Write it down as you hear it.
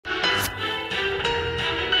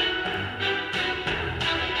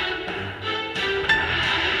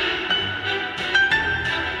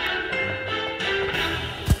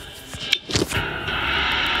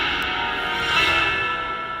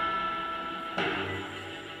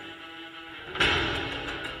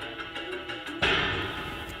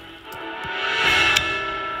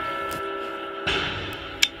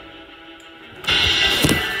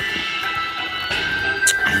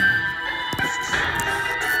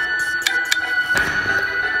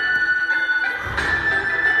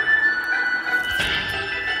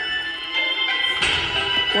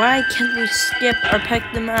Why can't we skip or pick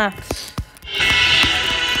the map?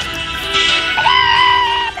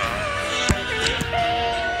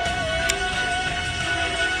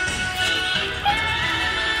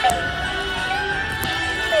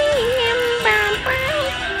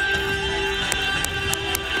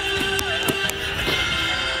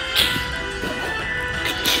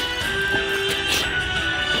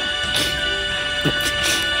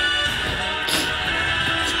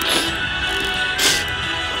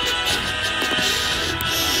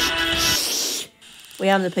 We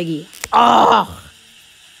have the piggy. Oh!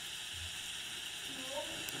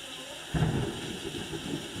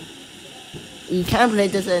 You can't play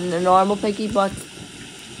this in a normal piggy, but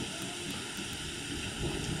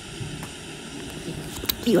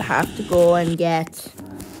you have to go and get,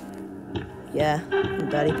 yeah,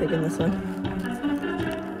 daddy pig in this one.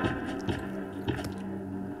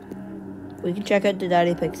 We can check out the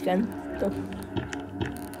daddy pig skin stuff.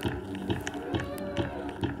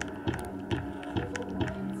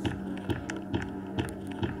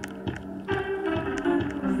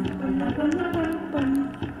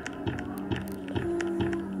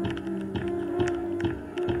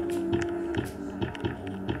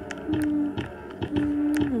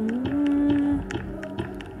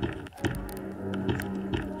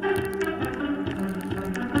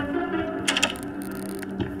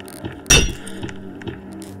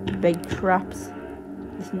 Big traps.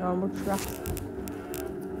 Just normal traps.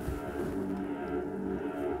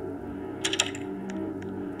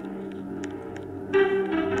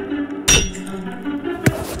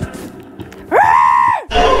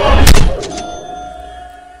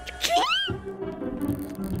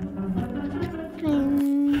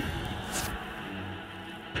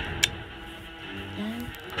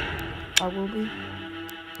 I will be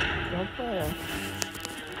no player.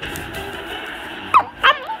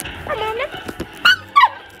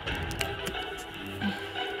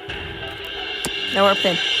 Now we're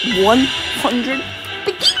playing 100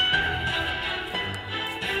 Piggy.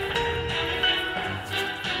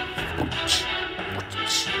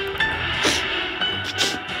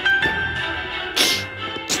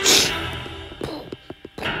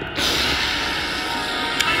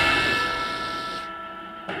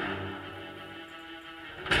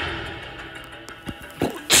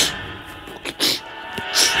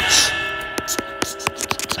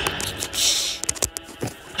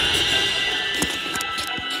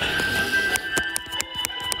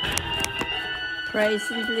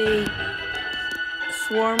 Presently,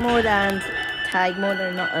 swarm mode and tag mode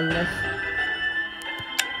are not on this.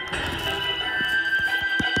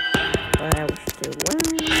 But I wish to win.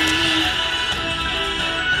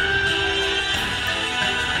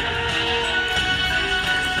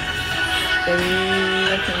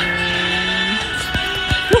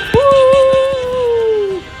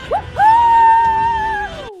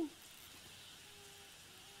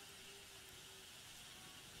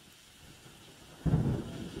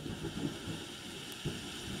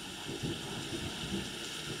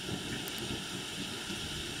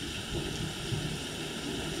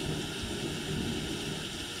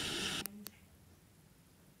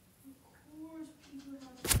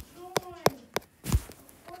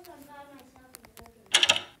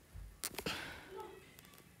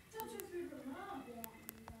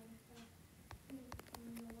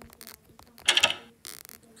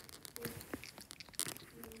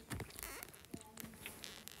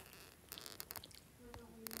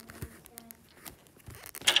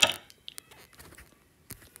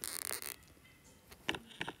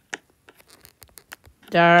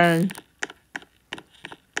 Darn.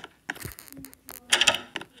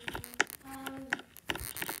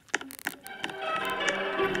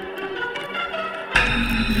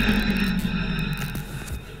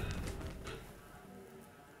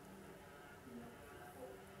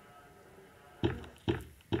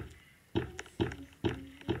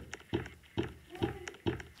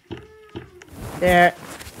 There.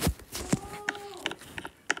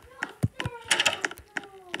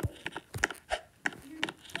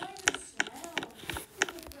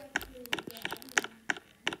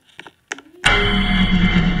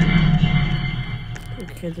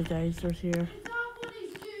 Okay, the dinosaur's here.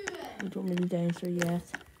 I don't mean the dinosaur yet.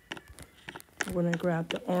 I'm gonna grab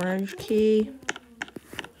the orange key.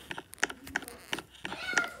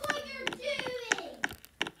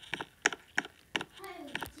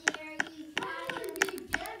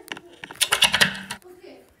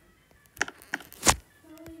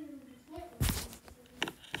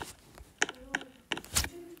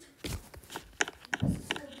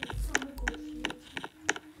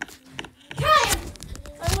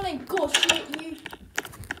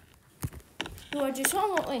 I'll do something,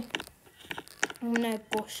 won't we? I'm gonna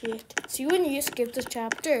negotiate. See, when you skip this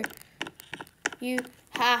chapter, you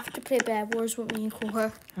have to play Bed Wars with me and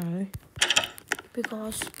Cora. How?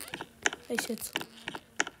 Because I said so.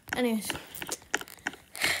 Anyways.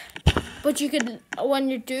 But you could, when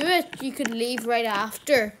you do it, you could leave right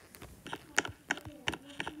after.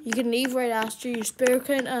 You can leave right after your spare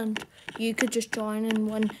account, and you could just join. And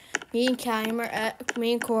when me and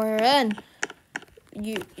Cora are in,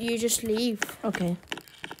 you just leave. Okay.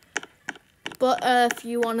 But if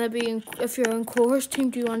you wanna be, if you're in Cora's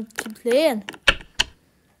team, do you want to keep playing?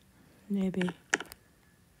 Maybe. Can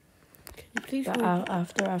you please? But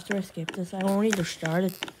after I skip this, I only just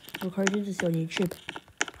started. I'm recording this on YouTube.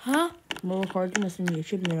 Huh? We're recording this on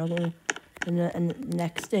YouTube, and then I'm going. And the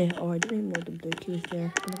next day, oh, I didn't even know the blue key was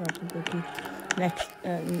there. I forgot the blue key. Next,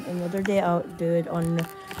 another day, I'll do it on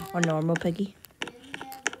normal Piggy.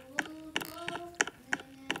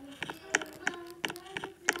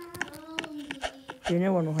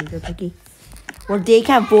 Junior 100 Piggy. Where they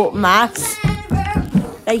can't vote max.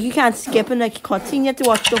 Like you can't skip in like cutscene. You have to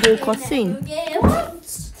watch the whole cutscene.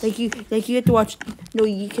 Like you have to watch. No,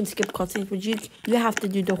 you can skip cutscenes, but you have to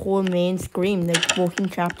do the whole main screen, like voting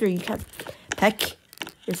chapter. You can't pick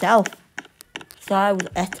yourself. So that was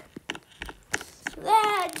it.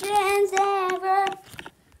 Legends ever.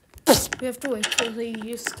 We have to wait till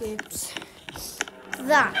he escapes.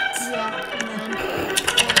 That. Yeah, and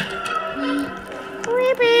then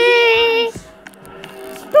Creepy.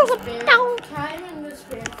 Time and the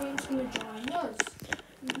spare things gonna join us.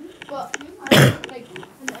 But like,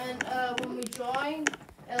 and then when we join,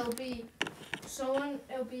 it'll be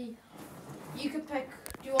you could pick.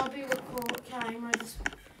 Do you want to be with Kime or the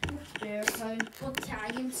spare time? What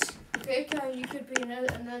times? Okay, Kime, you could be in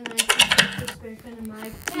it, and then I can pick the spare time in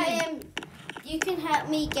my team. You can help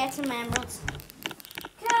me get some emeralds.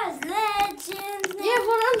 Cause legends. Yeah,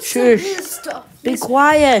 but I'm Shush. saying this stuff. Be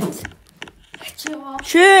quiet.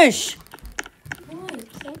 Shush.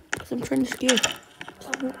 Because I'm trying to skip.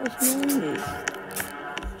 What's noise?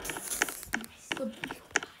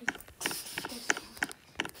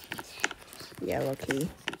 Yellow key.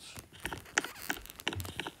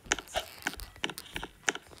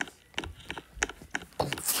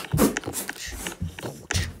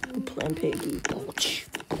 I'm playing Piggy.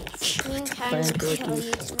 Playing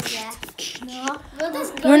Piggy. No.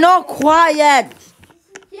 You're not quiet.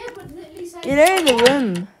 Yeah, but at least I Get out of the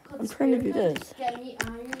room. I'm trying to do this. Get me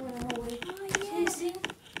iron when I'm away. Chasing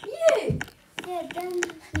you. Yeah, then you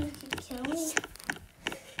can kill me.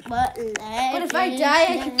 But if I die, I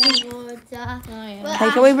can kill you. Hey,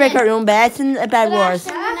 can we break our own beds in Bed Wars?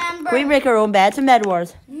 Can we break our own beds in Bed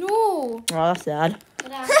Wars? No. Oh, that's sad.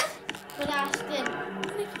 But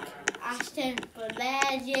Ashton, but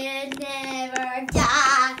legends never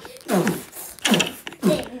die.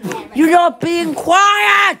 You're not being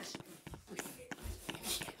quiet!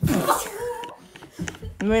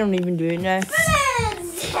 We don't even do it now.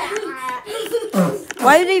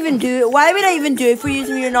 Why would I even do it? Why would I even do it for you if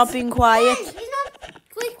you're not being quiet? He's not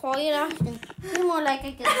quite quiet, Ashton. He's more like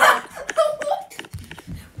a guitar.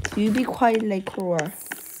 You be quiet like Cora.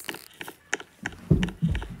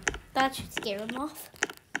 That should scare him off.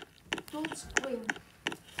 Don't scream.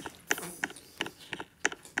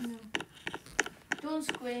 No. Don't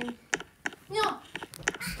scream. No.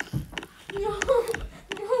 No.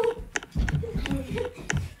 No.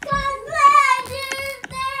 Cause legends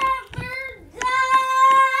never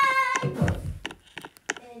die.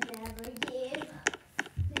 They never give.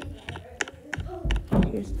 They never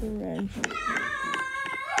lose. Here's the wrench.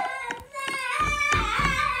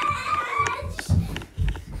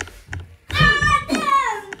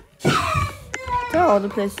 Tell all the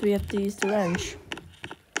places we have to use the wrench.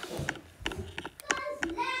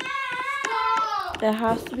 There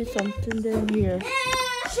has to be something down here.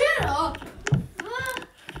 Shut up.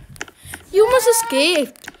 You must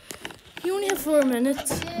escape. You only have 4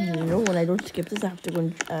 minutes. No, when I don't skip this, I have to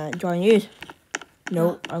go and join you.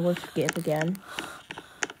 No, I'm going to skip again.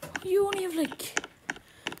 You only have like...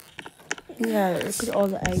 Yeah, look at all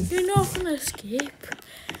the eggs. You're not going to escape.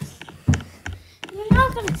 You're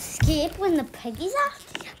not gonna escape when the piggy's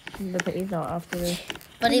after you. The piggy's not after me.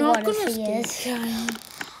 But he You're not wants gonna he is. escape.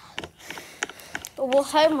 Well,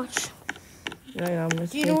 how much? No, I'm gonna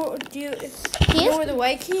Do you skip. know? Do you know where the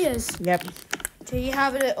white key is? Yep. Do you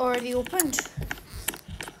have it already opened?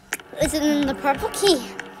 Is it in the purple key?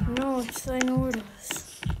 No, it's, I know where it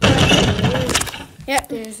is. Yep,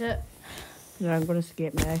 there's it. No, I'm gonna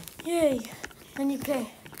skip now. Yay! Then you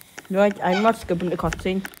play. No, I'm not skipping the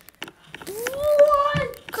cutscene.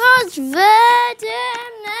 What? Cause Venom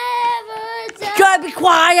never dies. Try to be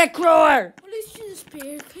quiet, Crower! At least you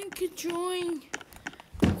could join.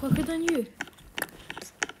 I'm quicker than you.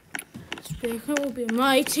 Speaker will be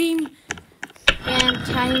my team.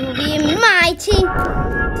 Time will be in my team.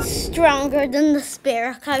 Stronger than the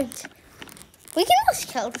spare account. We can just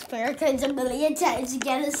kill the spare accounts a million times to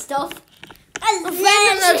get his stuff. And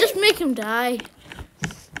then I'll just make him die.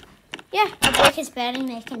 Yeah, I'll break his bed and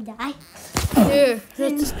make him die. Here,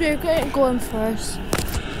 let the spare account go in first.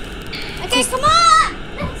 Okay, come on!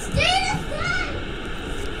 Let's do this thing!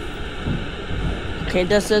 Okay,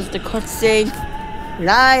 this is the cutscene.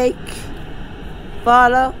 Like,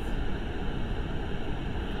 follow,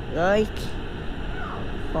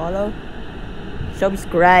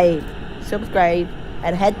 subscribe,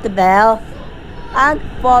 and hit the bell, and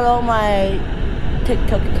follow my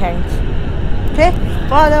TikTok account. Okay,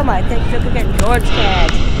 follow my TikTok account, George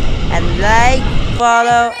Cat, and like,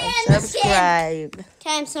 follow, and subscribe.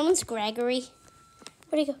 Time, someone's Gregory.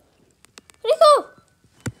 Where'd he go? Where'd he go?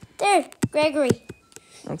 There, Gregory.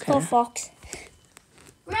 Okay. Call Fox.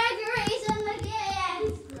 Gregory's in the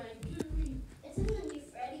game. It's in the new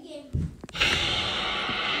Freddy game.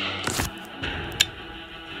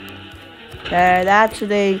 There, that's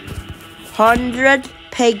the 100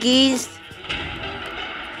 piggies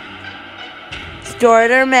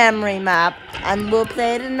starter memory map, and we'll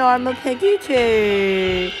play the normal piggy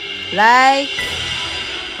too. Like,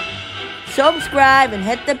 subscribe, and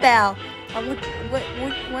hit the bell. And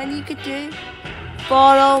when you could do,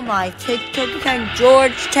 follow my TikTok account,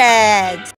 George Ted.